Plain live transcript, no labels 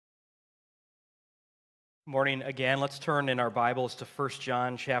Morning again. Let's turn in our Bibles to 1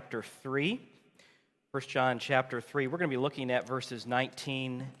 John chapter 3. 1 John chapter 3. We're going to be looking at verses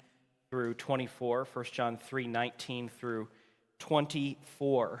 19 through 24. 1 John 3, 19 through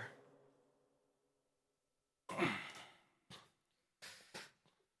 24.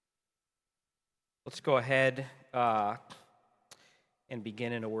 Let's go ahead and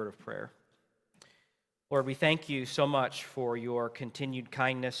begin in a word of prayer. Lord, we thank you so much for your continued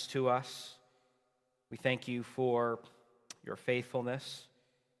kindness to us. We thank you for your faithfulness,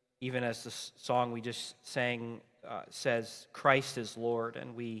 even as the song we just sang says, Christ is Lord,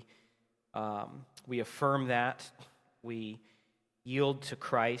 and we affirm that. We yield to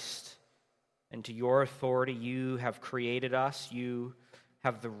Christ and to your authority. You have created us. You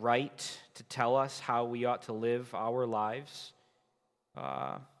have the right to tell us how we ought to live our lives.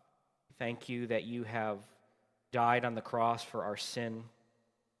 Thank you that you have died on the cross for our sin.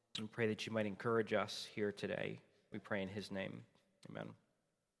 And pray that you might encourage us here today. We pray in his name. Amen.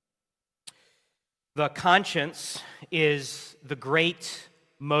 The conscience is the great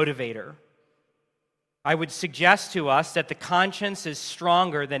motivator. I would suggest to us that the conscience is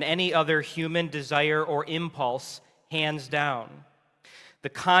stronger than any other human desire or impulse, hands down. The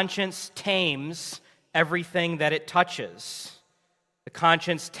conscience tames everything that it touches. The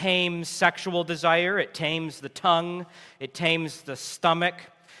conscience tames sexual desire, it tames the tongue, it tames the stomach.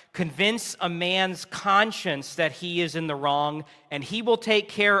 Convince a man's conscience that he is in the wrong, and he will take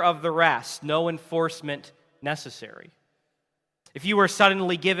care of the rest. No enforcement necessary. If you were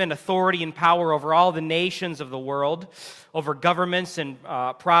suddenly given authority and power over all the nations of the world, over governments and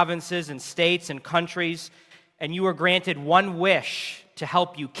provinces and states and countries, and you were granted one wish to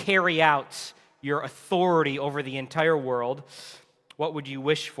help you carry out your authority over the entire world, what would you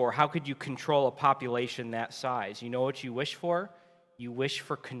wish for? How could you control a population that size? You know what you wish for? You wish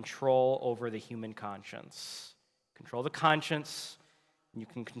for control over the human conscience. Control the conscience, and you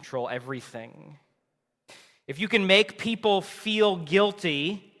can control everything. If you can make people feel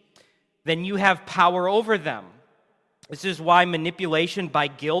guilty, then you have power over them. This is why manipulation by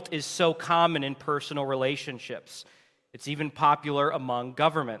guilt is so common in personal relationships. It's even popular among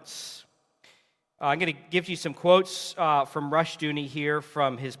governments. I'm going to give you some quotes from Rushdoony here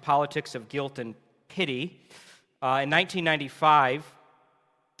from his Politics of Guilt and Pity. In 1995,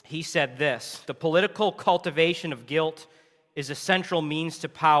 he said this: the political cultivation of guilt is a central means to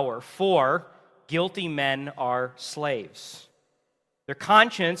power, for guilty men are slaves. Their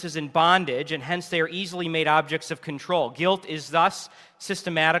conscience is in bondage, and hence they are easily made objects of control. Guilt is thus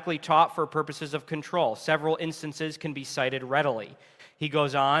systematically taught for purposes of control. Several instances can be cited readily. He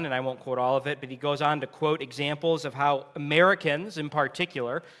goes on, and I won't quote all of it, but he goes on to quote examples of how Americans, in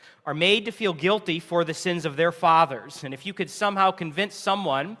particular, are made to feel guilty for the sins of their fathers. And if you could somehow convince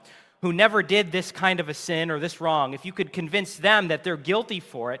someone who never did this kind of a sin or this wrong, if you could convince them that they're guilty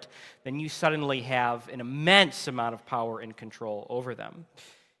for it, then you suddenly have an immense amount of power and control over them.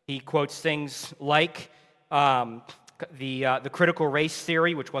 He quotes things like the critical race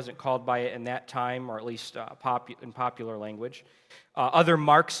theory, which wasn't called by it in that time, or at least in popular language. Other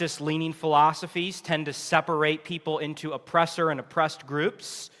Marxist-leaning philosophies tend to separate people into oppressor and oppressed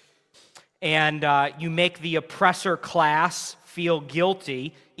groups, and you make the oppressor class feel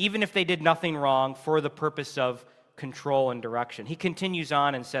guilty, even if they did nothing wrong, for the purpose of control and direction. He continues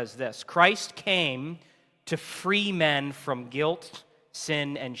on and says this: Christ came to free men from guilt,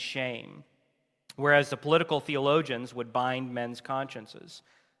 sin, and shame, whereas the political theologians would bind men's consciences.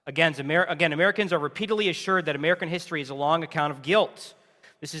 Again, Americans are repeatedly assured that American history is a long account of guilt.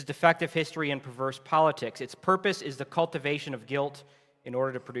 This is defective history and perverse politics. Its purpose is the cultivation of guilt in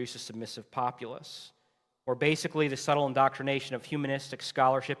order to produce a submissive populace. Or basically, the subtle indoctrination of humanistic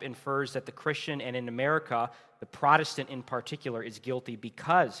scholarship infers that the Christian, and in America, the Protestant in particular, is guilty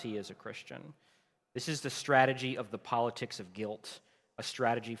because he is a Christian. This is the strategy of the politics of guilt, a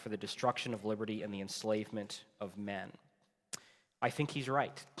strategy for the destruction of liberty and the enslavement of men. I think he's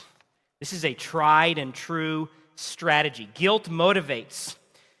right. This is a tried and true strategy. Guilt motivates.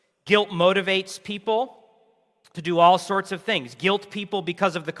 Guilt motivates people to do all sorts of things. Guilt people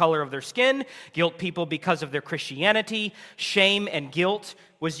because of the color of their skin. Guilt people because of their Christianity. Shame and guilt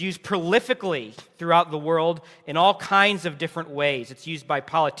was used prolifically throughout the world in all kinds of different ways. It's used by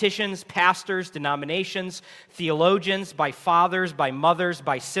politicians, pastors, denominations, theologians, by fathers, by mothers,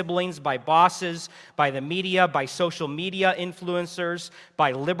 by siblings, by bosses, by the media, by social media influencers,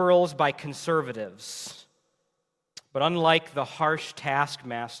 by liberals, by conservatives. But unlike the harsh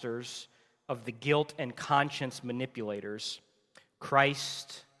taskmasters of the guilt and conscience manipulators,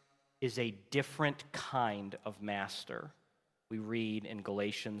 Christ is a different kind of master. we read in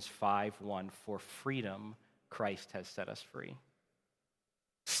Galatians 5:1, "For freedom Christ has set us free."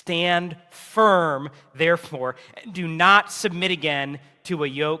 Stand firm, therefore, and do not submit again to a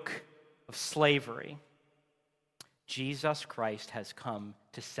yoke of slavery. Jesus Christ has come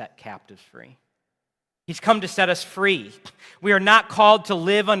to set captives free. He's come to set us free. We are not called to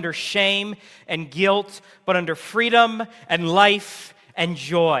live under shame and guilt, but under freedom and life and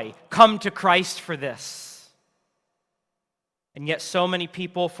joy. Come to Christ for this. And yet so many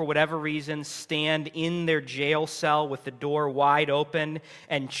people, for whatever reason, stand in their jail cell with the door wide open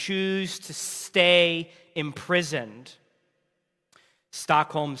and choose to stay imprisoned.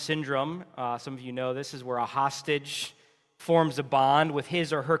 Stockholm Syndrome, some of you know this, is where a hostage forms a bond with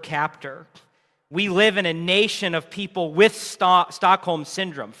his or her captor. We live in a nation of people with Stockholm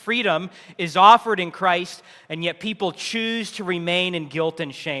Syndrome. Freedom is offered in Christ, and yet people choose to remain in guilt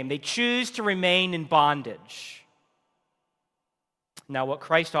and shame. They choose to remain in bondage. Now, what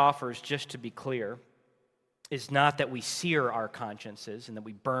Christ offers, just to be clear, is not that we sear our consciences and that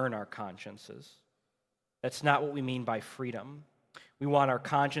we burn our consciences. That's not what we mean by freedom. We want our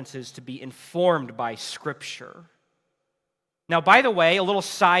consciences to be informed by Scripture. Now, by the way, a little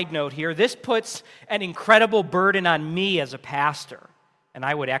side note here, this puts an incredible burden on me as a pastor, and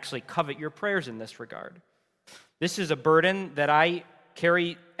I would actually covet your prayers in this regard. This is a burden that I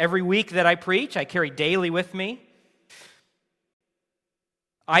carry every week that I preach. I carry daily with me.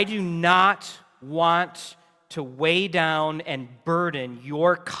 I do not want to weigh down and burden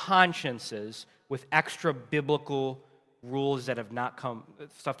your consciences with extra biblical rules that have not come,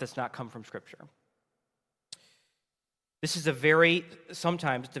 stuff that's not come from Scripture. This is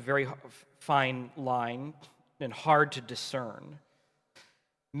sometimes it's a very fine line and hard to discern.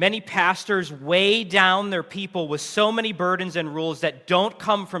 Many pastors weigh down their people with so many burdens and rules that don't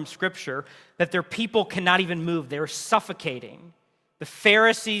come from Scripture that their people cannot even move. They're suffocating. The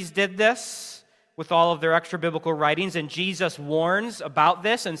Pharisees did this with all of their extra biblical writings, and Jesus warns about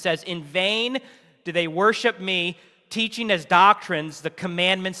this and says, "In vain do they worship me, teaching as doctrines the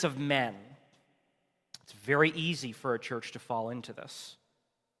commandments of men." It's very easy for a church to fall into this,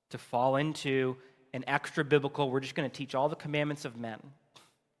 to fall into an extra biblical, we're just going to teach all the commandments of men.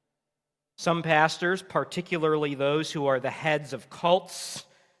 Some pastors, particularly those who are the heads of cults,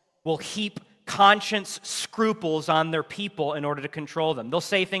 will heap conscience scruples on their people in order to control them. They'll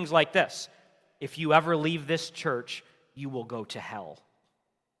say things like this: "If you ever leave this church, you will go to hell."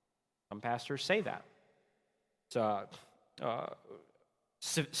 Some pastors say that. It's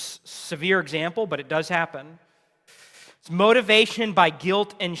a severe example, but it does happen. It's motivation by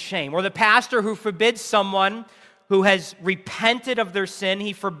guilt and shame. Or the pastor who forbids someone who has repented of their sin,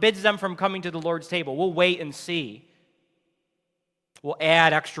 he forbids them from coming to the Lord's table. We'll wait and see. We'll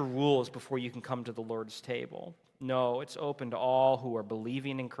add extra rules before you can come to the Lord's table. No, it's open to all who are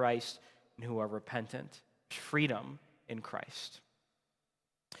believing in Christ and who are repentant. There's freedom in Christ.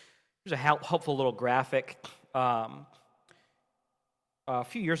 Here's a helpful little graphic. A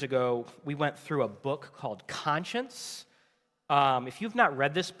few years ago, we went through a book called Conscience. If you've not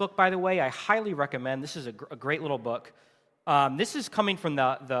read this book, by the way, I highly recommend. This is a great little book. This is coming from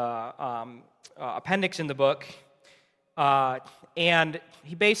the appendix in the book. And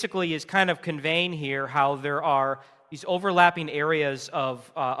he basically is kind of conveying here how there are these overlapping areas of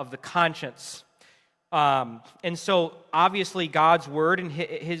the conscience. And so, obviously, God's Word and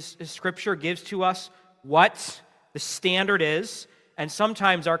His Scripture gives to us what the standard is, and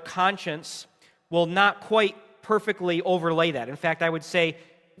sometimes our conscience will not quite perfectly overlay that. In fact, I would say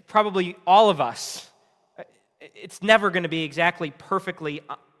probably all of us, it's never going to be exactly perfectly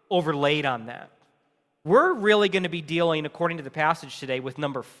overlaid on that. We're really going to be dealing, according to the passage today, with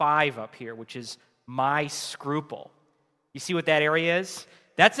number 5 up here, which is my scruple. You see what that area is?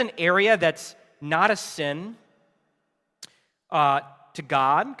 That's an area that's not a sin to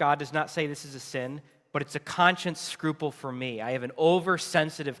God. God does not say this is a sin, but it's a conscience scruple for me. I have an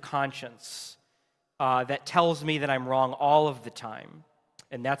oversensitive conscience that tells me that I'm wrong all of the time.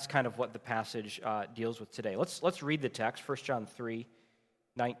 And that's kind of what the passage deals with today. Let's read the text, 1 John 3,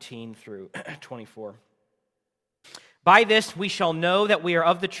 19 through 24. "By this we shall know that we are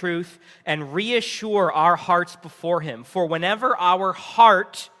of the truth and reassure our hearts before Him. For whenever our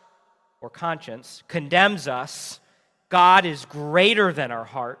heart, or conscience, condemns us, God is greater than our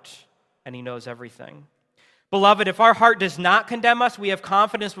heart, and He knows everything. Beloved, if our heart does not condemn us, we have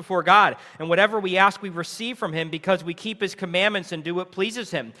confidence before God, and whatever we ask we receive from Him because we keep His commandments and do what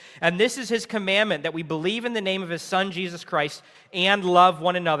pleases Him. And this is His commandment, that we believe in the name of His Son, Jesus Christ, and love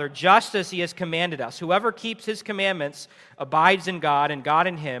one another, just as He has commanded us. Whoever keeps His commandments abides in God, and God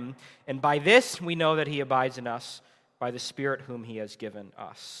in him, and by this we know that He abides in us, by the Spirit whom he has given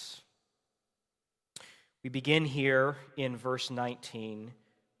us. We begin here in verse 19,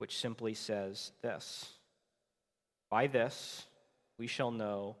 which simply says this: by this we shall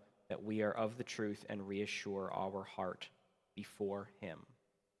know that we are of the truth and reassure our heart before him.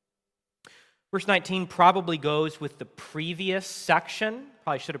 Verse 19 probably goes with the previous section.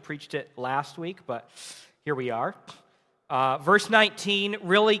 Probably should have preached it last week, but here we are. Verse 19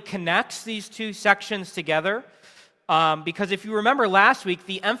 really connects these two sections together because if you remember last week,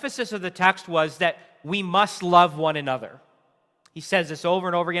 the emphasis of the text was that we must love one another. He says this over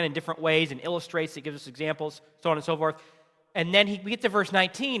and over again in different ways and illustrates it, gives us examples, so on and so forth. And then we get to verse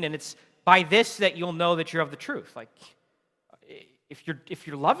 19, and it's by this that you'll know that you're of the truth. Like, if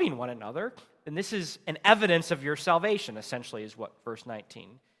you're loving one another, then this is an evidence of your salvation, essentially, is what verse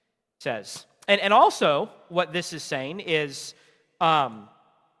 19 says. And also, what this is saying is, by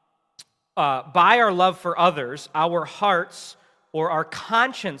our love for others, our hearts or our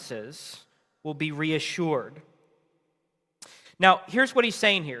consciences will be reassured. Now, here's what he's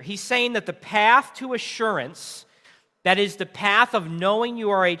saying here. He's saying that the path to assurance, that is the path of knowing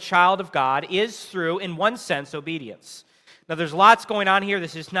you are a child of God, is through, in one sense, obedience. Now, there's lots going on here.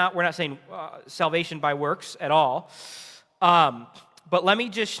 We're not saying salvation by works at all. But let me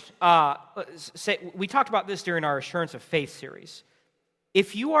just say, we talked about this during our Assurance of Faith series.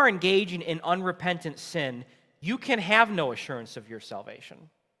 If you are engaging in unrepentant sin, you can have no assurance of your salvation.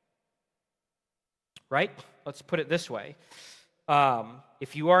 Right? Let's put it this way.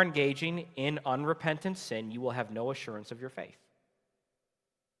 If you are engaging in unrepentant sin, you will have no assurance of your faith.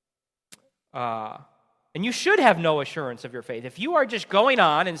 And you should have no assurance of your faith. If you are just going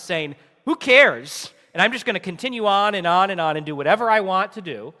on and saying, who cares? And I'm just going to continue on and on and on and do whatever I want to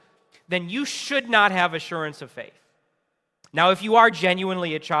do, then you should not have assurance of faith. Now, if you are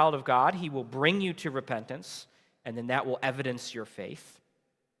genuinely a child of God, he will bring you to repentance, and then that will evidence your faith.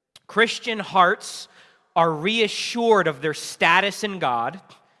 Christian hearts are reassured of their status in God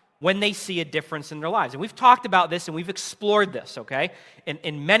when they see a difference in their lives. And we've talked about this and we've explored this, okay,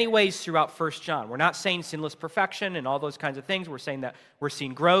 in many ways throughout 1 John. We're not saying sinless perfection and all those kinds of things. We're saying that we're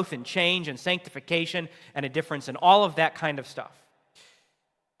seeing growth and change and sanctification and a difference in all of that kind of stuff.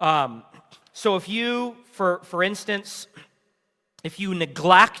 So if you, for instance, if you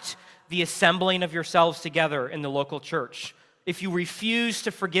neglect the assembling of yourselves together in the local church, if you refuse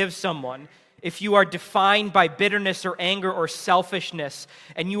to forgive someone, if you are defined by bitterness or anger or selfishness,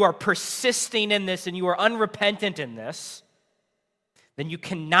 and you are persisting in this and you are unrepentant in this, then you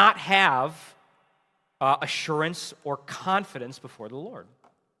cannot have assurance or confidence before the Lord.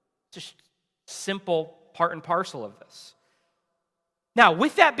 Just simple part and parcel of this. Now,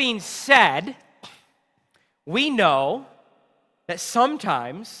 with that being said, we know that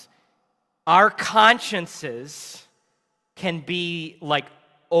sometimes our consciences can be like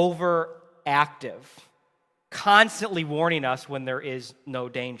overactive, constantly warning us when there is no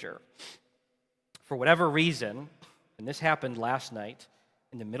danger. For whatever reason, and this happened last night,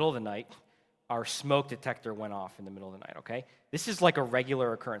 in the middle of the night, our smoke detector went off in the middle of the night, okay? This is like a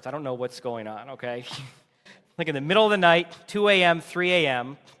regular occurrence. I don't know what's going on, okay? Like in the middle of the night, 2 a.m., 3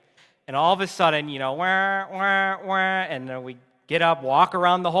 a.m., and all of a sudden, wah, wah, wah, and we get up, walk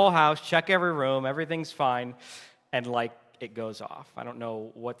around the whole house, check every room, everything's fine, and like it goes off. I don't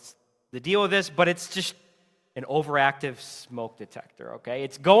know what's the deal with this, but it's just an overactive smoke detector, okay?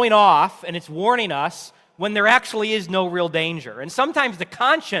 It's going off, and it's warning us when there actually is no real danger. And sometimes the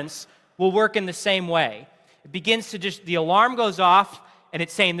conscience will work in the same way. It begins to the alarm goes off, and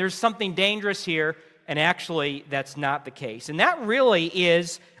it's saying there's something dangerous here, and actually that's not the case. And that really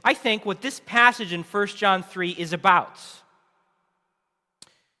is, I think, what this passage in 1 John 3 is about.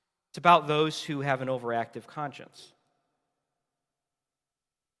 It's about those who have an overactive conscience.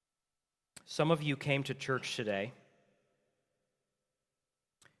 Some of you came to church today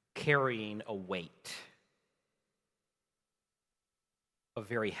carrying a weight, a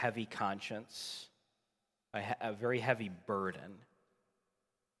very heavy conscience, a very heavy burden.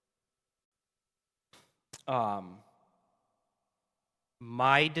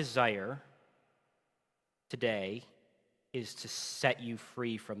 My desire today is to set you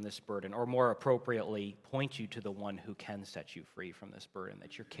free from this burden, or more appropriately, point you to the one who can set you free from this burden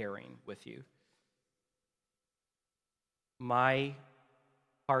that you're carrying with you. My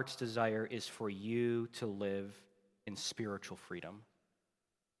heart's desire is for you to live in spiritual freedom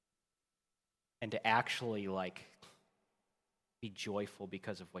and to actually be joyful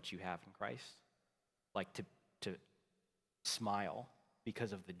because of what you have in Christ, to smile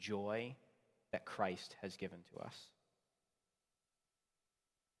because of the joy that Christ has given to us.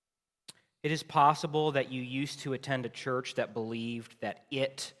 It is possible that you used to attend a church that believed that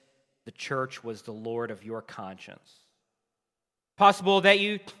the church, was the Lord of your conscience. Possible that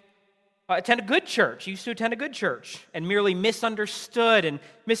you used to attend a good church and merely misunderstood and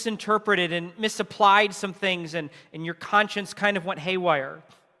misinterpreted and misapplied some things, and your conscience kind of went haywire.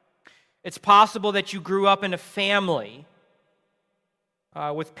 It's possible that you grew up in a family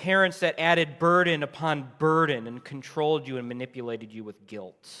with parents that added burden upon burden and controlled you and manipulated you with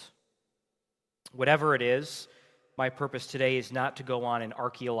guilt. Whatever it is, my purpose today is not to go on an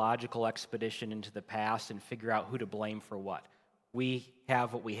archaeological expedition into the past and figure out who to blame for what. We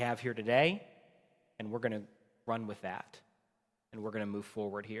have what we have here today, and we're going to run with that, and we're going to move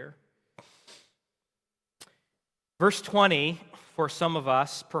forward here. Verse 20, for some of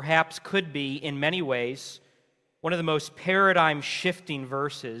us, perhaps could be, in many ways, one of the most paradigm-shifting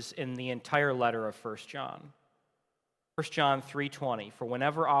verses in the entire letter of 1 John. 1 John 3:20, for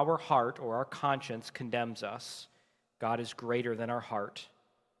whenever our heart or our conscience condemns us, God is greater than our heart,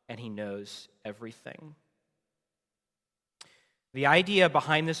 and He knows everything. The idea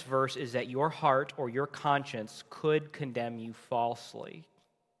behind this verse is that your heart or your conscience could condemn you falsely.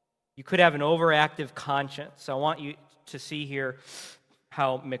 You could have an overactive conscience. I want you to see here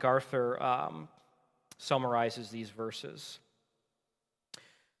how MacArthur summarizes these verses.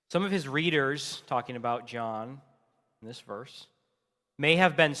 Some of his readers, talking about John in this verse, may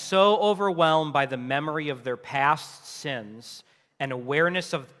have been so overwhelmed by the memory of their past sins and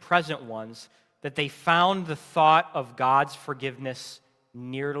awareness of present ones that they found the thought of God's forgiveness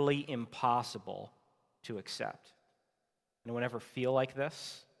nearly impossible to accept. Anyone ever feel like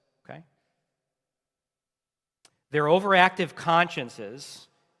this? Okay. Their overactive consciences,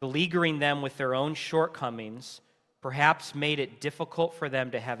 beleaguering them with their own shortcomings, perhaps made it difficult for them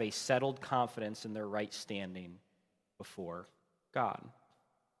to have a settled confidence in their right standing before God.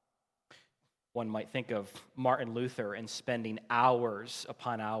 One might think of Martin Luther and spending hours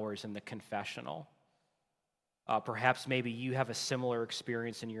upon hours in the confessional. Perhaps maybe you have a similar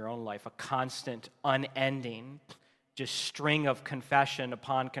experience in your own life, a constant, unending, just string of confession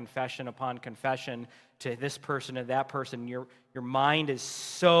upon confession upon confession to this person and that person. Your mind is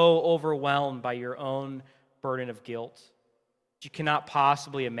so overwhelmed by your own burden of guilt. You cannot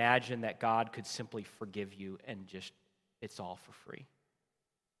possibly imagine that God could simply forgive you and just, it's all for free.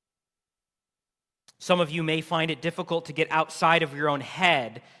 Some of you may find it difficult to get outside of your own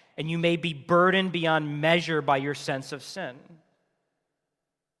head, and you may be burdened beyond measure by your sense of sin.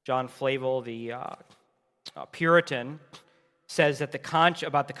 John Flavel, the Puritan, says that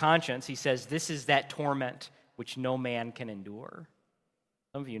about the conscience, he says, this is that torment which no man can endure.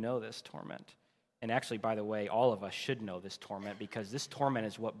 Some of you know this torment. And actually, by the way, all of us should know this torment, because this torment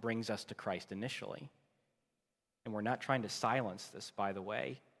is what brings us to Christ initially. And we're not trying to silence this, by the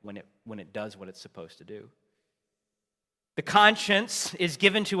way, when it does what it's supposed to do. The conscience is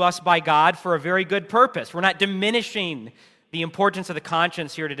given to us by God for a very good purpose. We're not diminishing the importance of the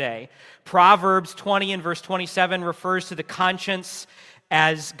conscience here today. Proverbs 20 and verse 27 refers to the conscience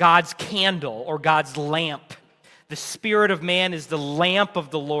as God's candle or God's lamp. The spirit of man is the lamp of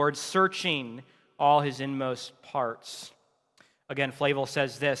the Lord, searching all his inmost parts. Again, Flavel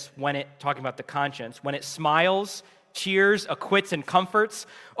says this, talking about the conscience, when it smiles, cheers, acquits, and comforts,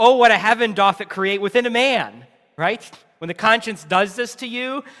 oh, what a heaven doth it create within a man, right? When the conscience does this to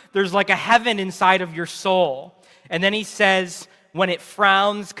you, there's like a heaven inside of your soul. And then he says, when it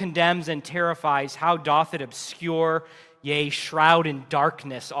frowns, condemns, and terrifies, how doth it obscure, yea, shroud in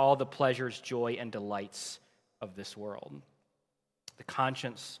darkness all the pleasures, joy, and delights of this world. The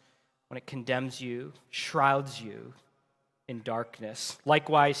conscience, when it condemns you, shrouds you in darkness.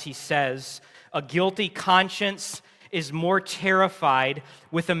 Likewise, he says, a guilty conscience is more terrified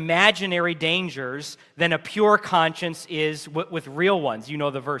with imaginary dangers than a pure conscience is with real ones. You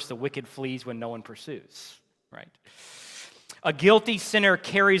know the verse, the wicked flees when no one pursues, right? A guilty sinner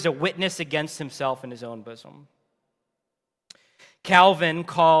carries a witness against himself in his own bosom. Calvin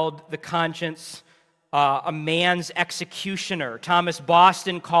called the conscience a man's executioner. Thomas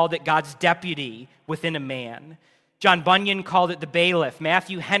Boston called it God's deputy within a man. John Bunyan called it the bailiff.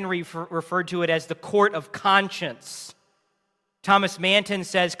 Matthew Henry referred to it as the court of conscience. Thomas Manton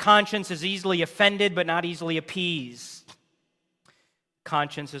says conscience is easily offended but not easily appeased.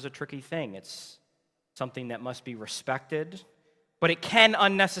 Conscience is a tricky thing. It's something that must be respected, but it can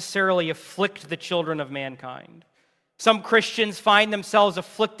unnecessarily afflict the children of mankind. Some Christians find themselves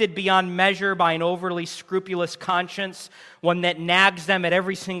afflicted beyond measure by an overly scrupulous conscience, one that nags them at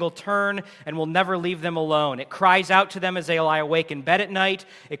every single turn and will never leave them alone. It cries out to them as they lie awake in bed at night.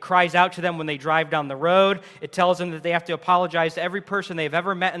 It cries out to them when they drive down the road. It tells them that they have to apologize to every person they've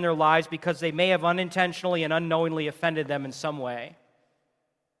ever met in their lives because they may have unintentionally and unknowingly offended them in some way.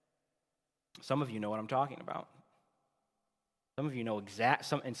 Some of you know what I'm talking about. Some of you know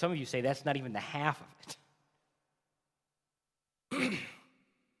and some of you say that's not even the half of it.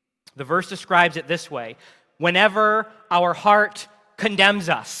 The verse describes it this way: whenever our heart condemns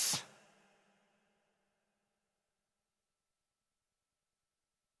us.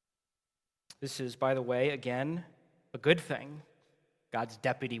 This is, by the way, again, a good thing. God's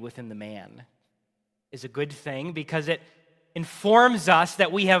deputy within the man is a good thing because it informs us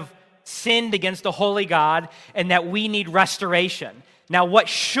that we have sinned against a holy God and that we need restoration. Now, what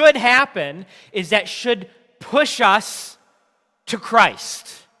should happen is that should push us to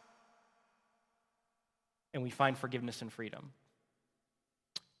Christ, and we find forgiveness and freedom.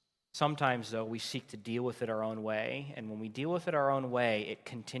 Sometimes, though, we seek to deal with it our own way, and when we deal with it our own way, it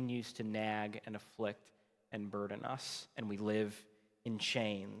continues to nag and afflict and burden us, and we live in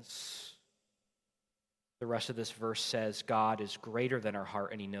chains. The rest of this verse says God is greater than our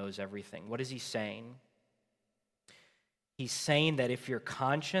heart, and He knows everything. What is He saying? He's saying that if your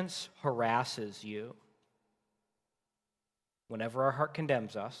conscience harasses you, whenever our heart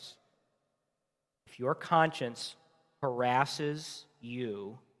condemns us, if your conscience harasses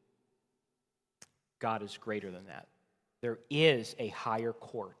you, God is greater than that. There is a higher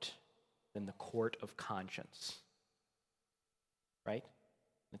court than the court of conscience. Right?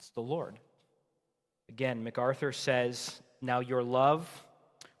 It's the Lord. Again, MacArthur says, now your love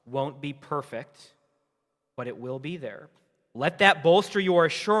won't be perfect, but it will be there. Let that bolster your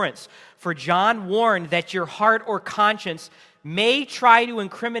assurance, for John warned that your heart or conscience may try to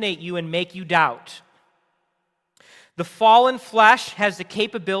incriminate you and make you doubt. The fallen flesh has the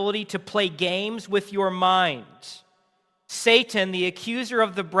capability to play games with your mind. Satan, the accuser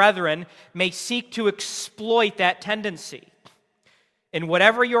of the brethren, may seek to exploit that tendency. And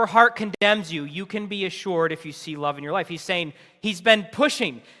whatever your heart condemns you, you can be assured if you see love in your life. He's saying, he's been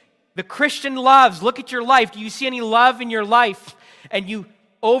pushing. The Christian loves. Look at your life. Do you see any love in your life? And you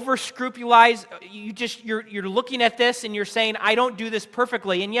over-scrupulize. You're looking at this and you're saying, I don't do this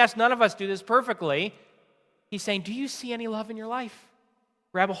perfectly. And yes, none of us do this perfectly. He's saying, do you see any love in your life?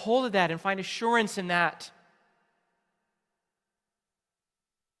 Grab a hold of that and find assurance in that.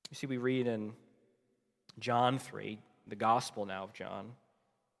 You see, we read in John 3, the Gospel now of John,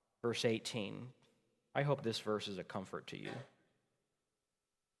 verse 18. I hope this verse is a comfort to you.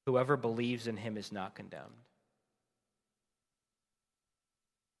 Whoever believes in him is not condemned.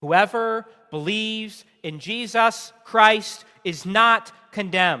 Whoever believes in Jesus Christ is not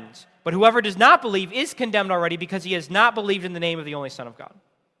condemned. But whoever does not believe is condemned already because he has not believed in the name of the only Son of God.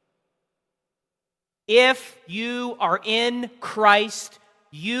 If you are in Christ,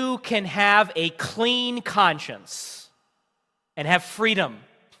 you can have a clean conscience and have freedom.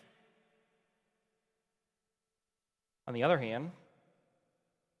 On the other hand,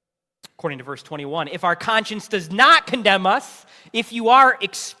 according to verse 21, if our conscience does not condemn us, if you are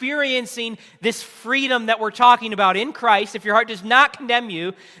experiencing this freedom that we're talking about in Christ, if your heart does not condemn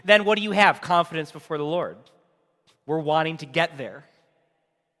you, then what do you have? Confidence before the Lord. We're wanting to get there.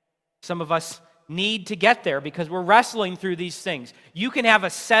 Some of us need to get there because we're wrestling through these things. You can have a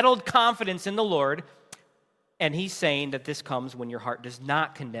settled confidence in the Lord, and he's saying that this comes when your heart does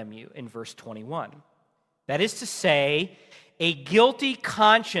not condemn you in verse 21. That is to say, a guilty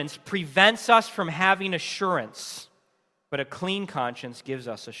conscience prevents us from having assurance, but a clean conscience gives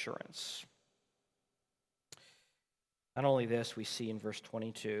us assurance. Not only this, we see in verse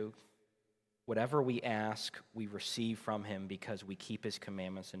 22, whatever we ask, we receive from him because we keep his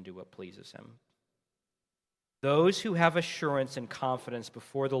commandments and do what pleases him. Those who have assurance and confidence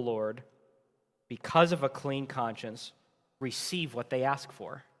before the Lord, because of a clean conscience, receive what they ask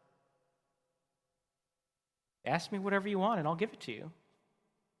for. Ask me whatever you want and I'll give it to you.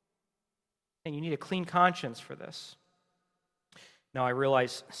 And you need a clean conscience for this. Now I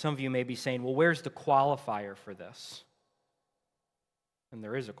realize some of you may be saying, well, where's the qualifier for this? And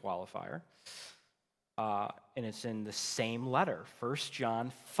there is a qualifier. And it's in the same letter, 1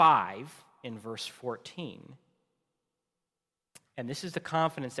 John 5 in verse 14. And this is the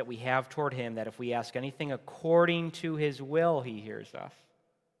confidence that we have toward him, that if we ask anything according to his will, he hears us.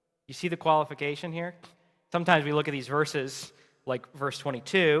 You see the qualification here? Sometimes we look at these verses, like verse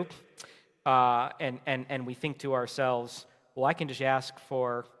 22, and we think to ourselves, well, I can just ask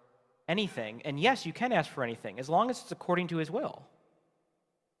for anything. And yes, you can ask for anything, as long as it's according to his will.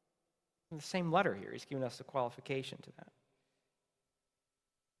 In the same letter here, he's giving us the qualification to that.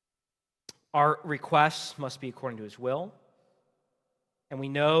 Our requests must be according to his will. And we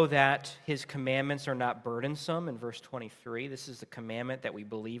know that his commandments are not burdensome in verse 23. This is the commandment that we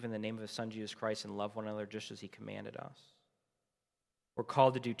believe in the name of his Son, Jesus Christ, and love one another just as he commanded us. We're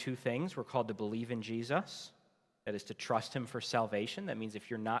called to do two things. We're called to believe in Jesus. That is to trust him for salvation. That means if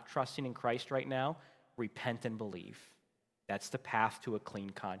you're not trusting in Christ right now, repent and believe. That's the path to a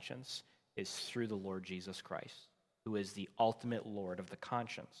clean conscience, is through the Lord Jesus Christ, who is the ultimate Lord of the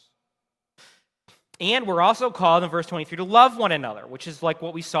conscience. And we're also called in verse 23 to love one another, which is like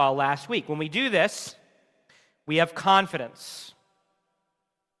what we saw last week. When we do this, we have confidence.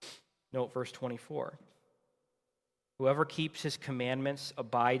 Note verse 24. Whoever keeps his commandments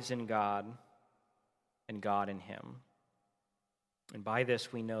abides in God, and God in him. And by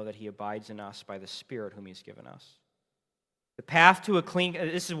this we know that he abides in us by the Spirit whom he's given us. The path to a clean,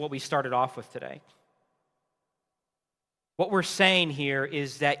 this is what we started off with today. What we're saying here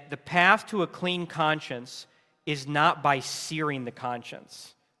is that the path to a clean conscience is not by searing the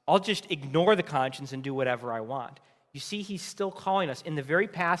conscience. I'll just ignore the conscience and do whatever I want. You see, he's still calling us. In the very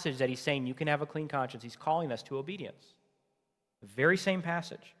passage that he's saying you can have a clean conscience, he's calling us to obedience. The very same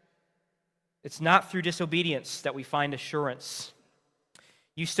passage. It's not through disobedience that we find assurance.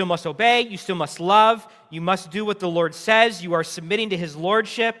 You still must obey. You still must love. You must do what the Lord says. You are submitting to his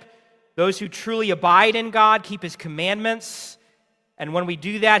lordship. Those who truly abide in God keep his commandments. And when we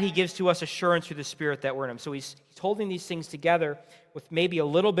do that, he gives to us assurance through the Spirit that we're in him. So he's holding these things together with maybe a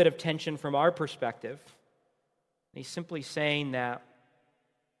little bit of tension from our perspective. And he's simply saying that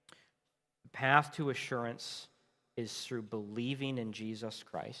the path to assurance is through believing in Jesus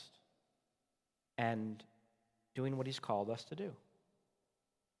Christ and doing what he's called us to do.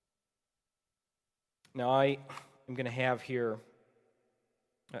 Now, I am going to have here,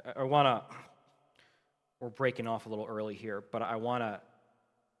 we're breaking off a little early here, but I want to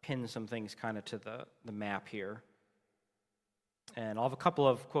pin some things kind of to the map here. And I'll have a couple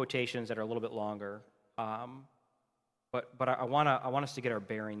of quotations that are a little bit longer, but I want us to get our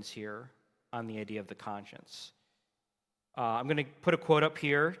bearings here on the idea of the conscience. I'm going to put a quote up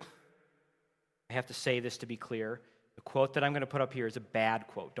here. I have to say this to be clear. The quote that I'm going to put up here is a bad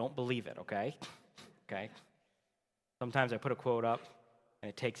quote. Don't believe it, okay? Okay? Sometimes I put a quote up, and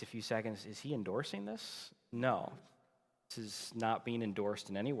it takes a few seconds. Is he endorsing this? No. This is not being endorsed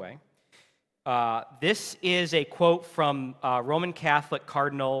in any way. This is a quote from Roman Catholic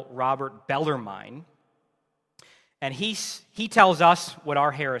Cardinal Robert Bellarmine, and he tells us what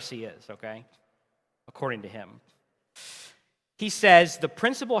our heresy is, okay? According to him. He says, the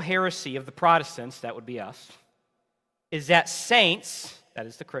principal heresy of the Protestants, that would be us, is that saints, that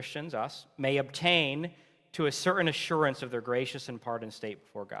is the Christians, us, may obtain to a certain assurance of their gracious and pardoned state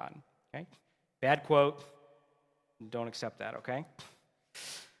before God. Okay? Bad quote. Don't accept that, okay?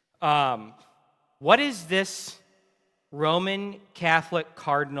 What is this Roman Catholic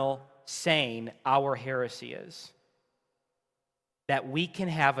cardinal saying our heresy is? That we can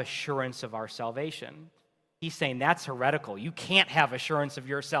have assurance of our salvation. He's saying that's heretical. You can't have assurance of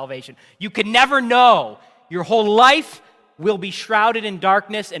your salvation. You can never know. Your whole life will be shrouded in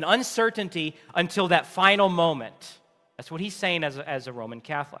darkness and uncertainty until that final moment. That's what he's saying as a Roman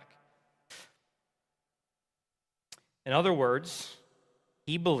Catholic. In other words,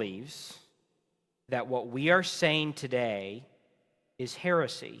 he believes that what we are saying today is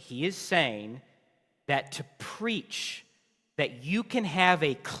heresy. He is saying that to preach that you can have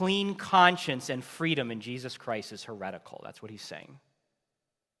a clean conscience and freedom in Jesus Christ is heretical. That's what he's saying.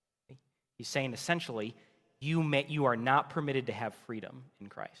 He's saying essentially, you are not permitted to have freedom in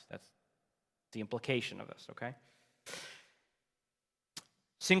Christ. That's the implication of this, okay?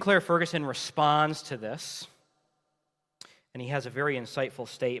 Sinclair Ferguson responds to this, and he has a very insightful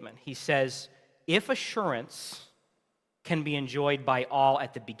statement. He says, if assurance can be enjoyed by all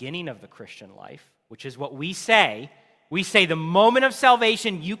at the beginning of the Christian life, which is what we say the moment of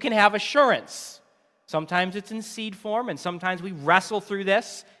salvation, you can have assurance. Sometimes it's in seed form, and sometimes we wrestle through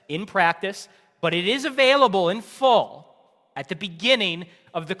this in practice, but it is available in full at the beginning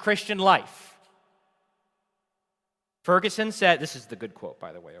of the Christian life. Ferguson said, this is the good quote,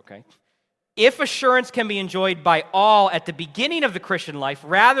 by the way, okay? If assurance can be enjoyed by all at the beginning of the Christian life,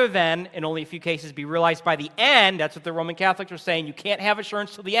 rather than, in only a few cases, be realized by the end, that's what the Roman Catholics are saying, you can't have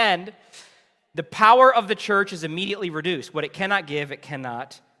assurance till the end, the power of the church is immediately reduced. What it cannot give, it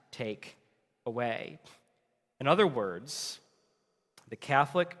cannot take away. In other words, the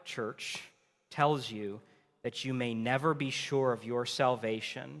Catholic Church tells you that you may never be sure of your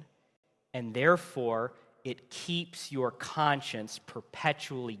salvation and therefore it keeps your conscience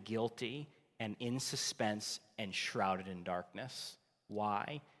perpetually guilty and in suspense and shrouded in darkness.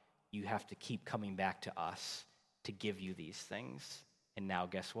 Why? You have to keep coming back to us to give you these things. And now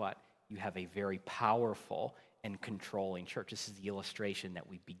guess what? You have a very powerful and controlling church. This is the illustration that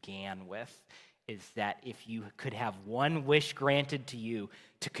we began with, is that if you could have one wish granted to you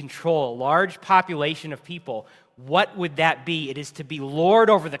to control a large population of people, what would that be? It is to be Lord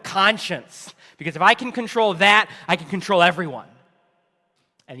over the conscience. Because if I can control that, I can control everyone.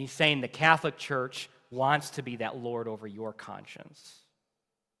 And he's saying the Catholic Church wants to be that Lord over your conscience.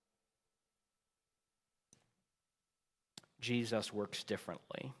 Jesus works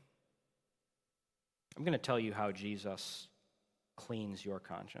differently. I'm going to tell you how Jesus cleans your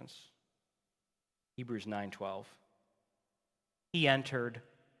conscience. Hebrews 9:12. He entered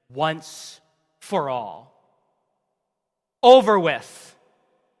once for all. Over with.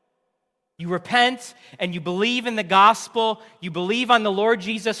 You repent and you believe in the gospel, you believe on the Lord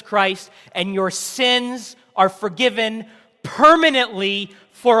Jesus Christ, and your sins are forgiven permanently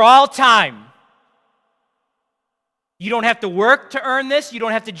for all time. You don't have to work to earn this. You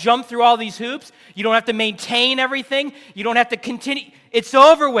don't have to jump through all these hoops. You don't have to maintain everything. You don't have to continue. It's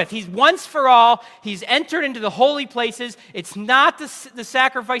over with. He's once for all. He's entered into the holy places. It's not the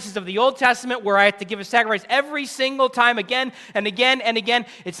sacrifices of the Old Testament where I have to give a sacrifice every single time again and again and again.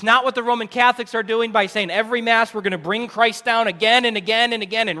 It's not what the Roman Catholics are doing by saying every Mass we're going to bring Christ down again and again and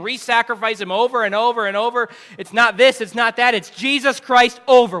again and re-sacrifice him over and over and over. It's not this. It's not that. It's Jesus Christ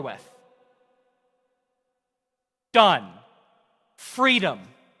over with. Done. Freedom,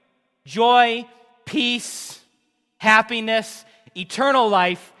 joy, peace, happiness, eternal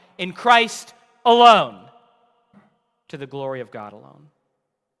life in Christ alone, to the glory of God alone.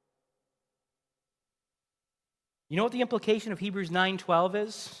 You know what the implication of Hebrews 9:12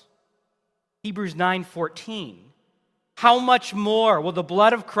 is? Hebrews 9:14. How much more will the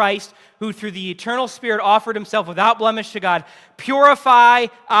blood of Christ, who through the eternal Spirit offered himself without blemish to God, purify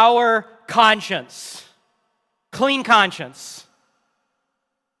our conscience? Clean conscience.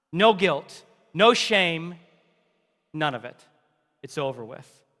 No guilt. No shame. None of it. It's over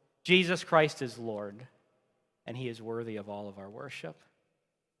with. Jesus Christ is Lord, and he is worthy of all of our worship.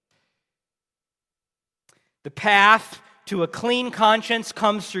 The path to a clean conscience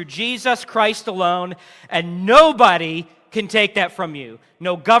comes through Jesus Christ alone, and nobody can take that from you.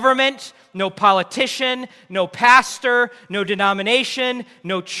 No government, no politician, no pastor, no denomination,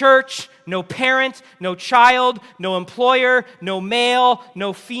 no church, no parent, no child, no employer, no male,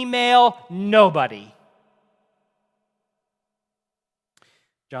 no female, nobody.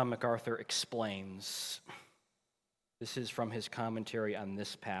 John MacArthur explains. This is from his commentary on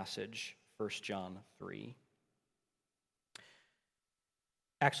this passage, 1 John 3.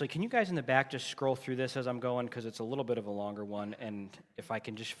 Actually, can you guys in the back just scroll through this as I'm going, because it's a little bit of a longer one, and if I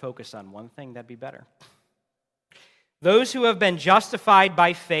can just focus on one thing, that'd be better. Those who have been justified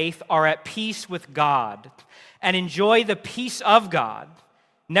by faith are at peace with God and enjoy the peace of God.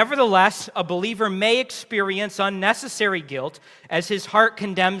 Nevertheless, a believer may experience unnecessary guilt as his heart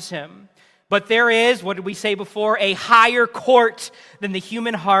condemns him. But there is, what did we say before, a higher court than the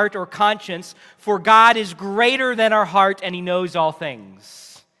human heart or conscience, for God is greater than our heart and he knows all things.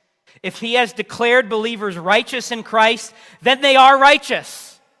 If he has declared believers righteous in Christ, then they are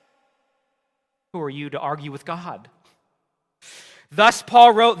righteous. Who are you to argue with God? Thus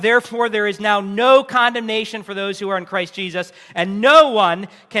Paul wrote, therefore there is now no condemnation for those who are in Christ Jesus, and no one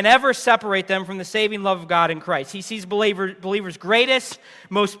can ever separate them from the saving love of God in Christ. He sees believers' greatest,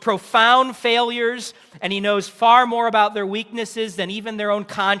 most profound failures, and he knows far more about their weaknesses than even their own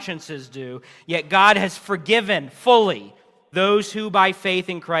consciences do. Yet God has forgiven fully those who by faith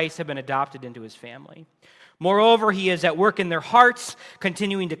in Christ have been adopted into his family. Moreover, he is at work in their hearts,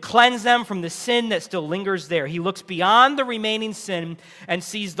 continuing to cleanse them from the sin that still lingers there. He looks beyond the remaining sin and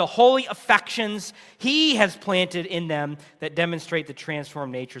sees the holy affections he has planted in them that demonstrate the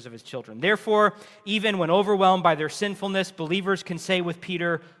transformed natures of his children. Therefore, even when overwhelmed by their sinfulness, believers can say with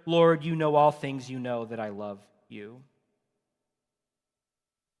Peter, Lord, you know all things, you know that I love you.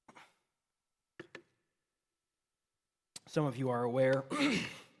 Some of you are aware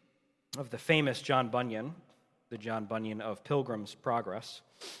of the famous John Bunyan, the John Bunyan of Pilgrim's Progress.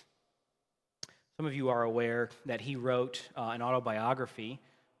 Some of you are aware that he wrote an autobiography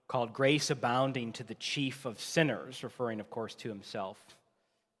called Grace Abounding to the Chief of Sinners, referring, of course, to himself.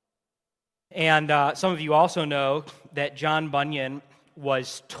 And some of you also know that John Bunyan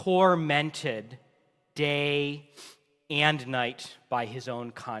was tormented day and night by his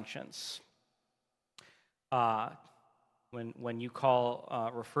own conscience. when you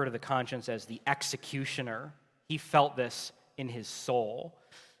refer to the conscience as the executioner, he felt this in his soul.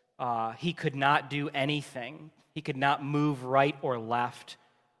 He could not do anything. He could not move right or left.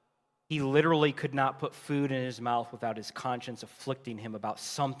 He literally could not put food in his mouth without his conscience afflicting him about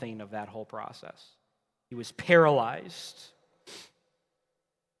something of that whole process. He was paralyzed.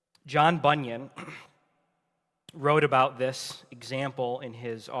 John Bunyan wrote about this example in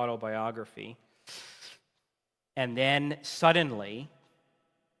his autobiography. And then suddenly,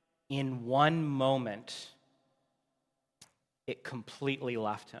 in one moment, it completely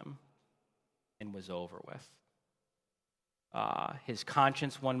left him and was over with. His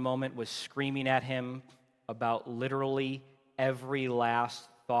conscience one moment was screaming at him about literally every last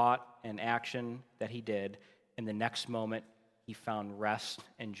thought and action that he did, and the next moment he found rest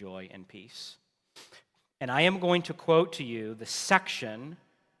and joy and peace. And I am going to quote to you the section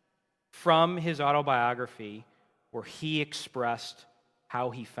from his autobiography where he expressed how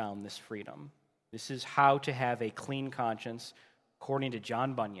he found this freedom. This is how to have a clean conscience according to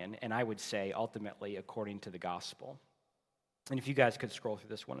John Bunyan, and I would say ultimately according to the gospel. And if you guys could scroll through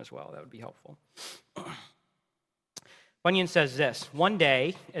this one as well, that would be helpful. Bunyan says this: "One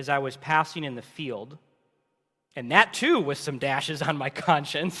day, as I was passing in the field," and that too with some dashes on my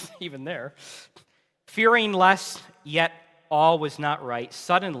conscience, even there, "fearing lest yet all was not right,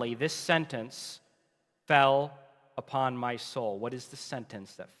 suddenly this sentence fell upon my soul." What is the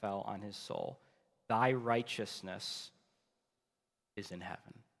sentence that fell on his soul? "Thy righteousness is in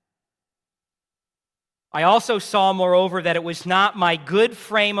heaven." I also saw, moreover, that it was not my good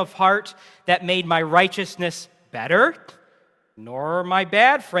frame of heart that made my righteousness better, nor my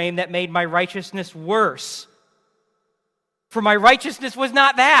bad frame that made my righteousness worse. For my righteousness was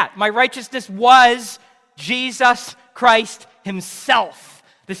not that. My righteousness was Jesus Christ himself,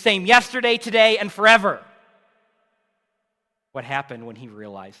 the same yesterday, today, and forever. What happened when he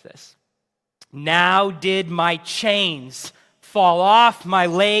realized this? "Now did my chains fall off my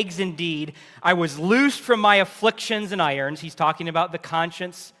legs indeed. I was loosed from my afflictions and irons." He's talking about the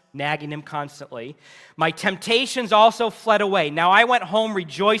conscience nagging him constantly. "My temptations also fled away. Now I went home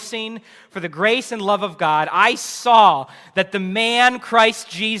rejoicing for the grace and love of God. I saw that the man Christ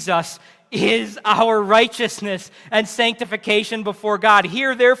Jesus is our righteousness and sanctification before God.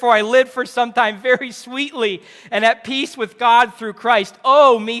 Here, therefore, I lived for some time very sweetly and at peace with God through Christ.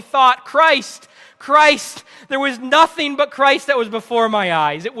 Oh, methought Christ, there was nothing but Christ that was before my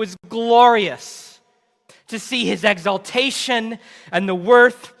eyes. It was glorious to see his exaltation and the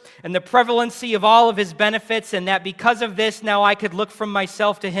worth and the prevalency of all of his benefits, and that because of this, now I could look from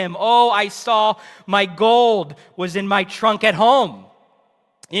myself to him. Oh, I saw my gold was in my trunk at home,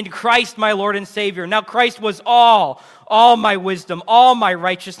 in Christ my Lord and Savior. Now Christ was all my wisdom, all my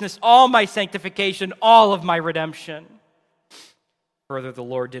righteousness, all my sanctification, all of my redemption. Further, the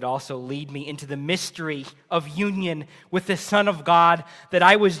Lord did also lead me into the mystery of union with the Son of God, that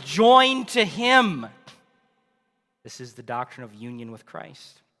I was joined to him." This is the doctrine of union with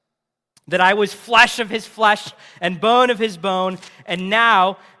Christ. "That I was flesh of his flesh and bone of his bone, and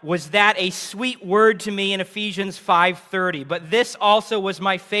now was that a sweet word to me," in Ephesians 5:30. "But this also was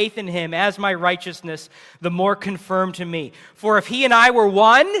my faith in him as my righteousness, the more confirmed to me. For if he and I were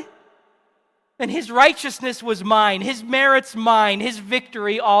one, then his righteousness was mine, his merits mine, his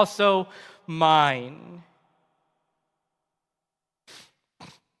victory also mine."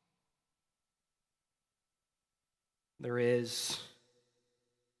 There is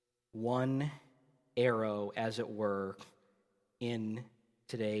one arrow, as it were, in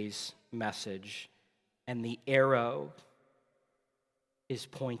today's message, and the arrow is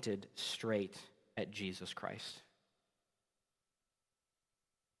pointed straight at Jesus Christ.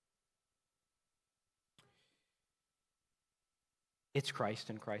 It's Christ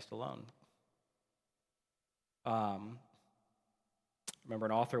and Christ alone. Remember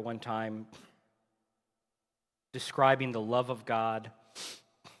an author one time describing the love of God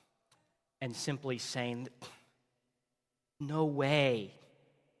and simply saying, no way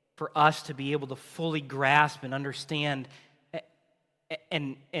for us to be able to fully grasp and understand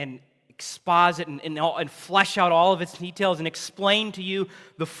and exposit and flesh out all of its details and explain to you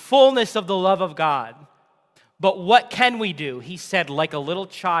the fullness of the love of God. But what can we do? He said, like a little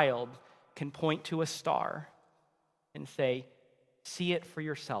child can point to a star and say, see it for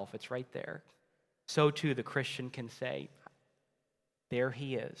yourself, it's right there. So too the Christian can say, there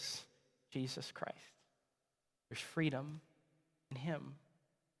he is, Jesus Christ. There's freedom in him.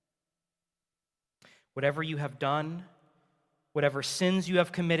 Whatever you have done, whatever sins you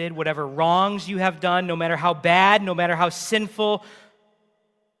have committed, whatever wrongs you have done, no matter how bad, no matter how sinful,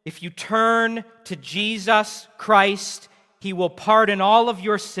 if you turn to Jesus Christ, He will pardon all of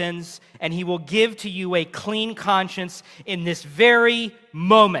your sins, and He will give to you a clean conscience in this very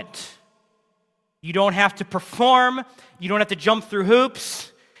moment. You don't have to perform. You don't have to jump through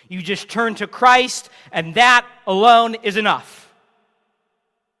hoops. You just turn to Christ, and that alone is enough.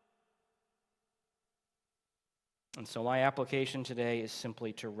 And so my application today is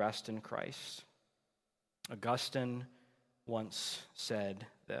simply to rest in Christ. Augustine once said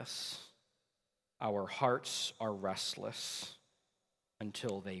this: "Our hearts are restless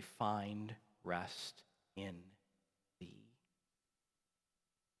until they find rest in Thee."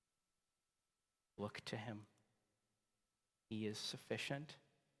 Look to Him. He is sufficient.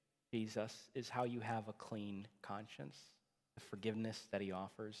 Jesus is how you have a clean conscience. The forgiveness that He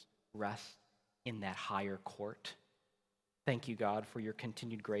offers. Rest in that higher court. Thank you, God, for your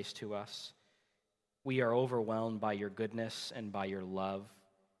continued grace to us. We are overwhelmed by your goodness and by your love,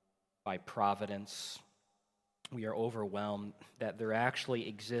 by providence. We are overwhelmed that there actually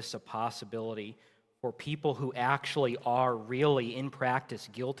exists a possibility for people who actually are really, in practice,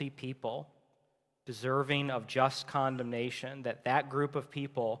 guilty people, deserving of just condemnation, that group of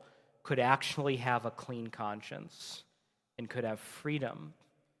people could actually have a clean conscience and could have freedom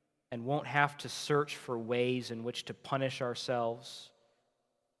and won't have to search for ways in which to punish ourselves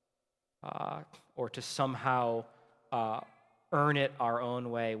or to somehow earn it our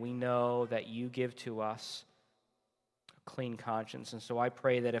own way. We know that you give to us a clean conscience. And so I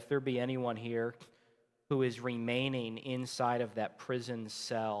pray that if there be anyone here who is remaining inside of that prison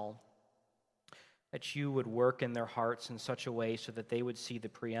cell, that you would work in their hearts in such a way so that they would see the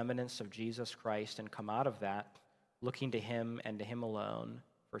preeminence of Jesus Christ and come out of that looking to Him and to Him alone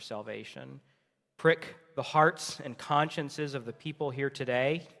for salvation. Prick the hearts and consciences of the people here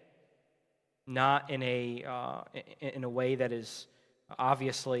today, not in a way that is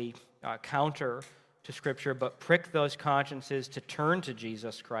obviously counter to Scripture, but prick those consciences to turn to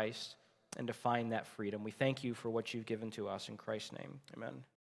Jesus Christ and to find that freedom. We thank you for what you've given to us in Christ's name. Amen.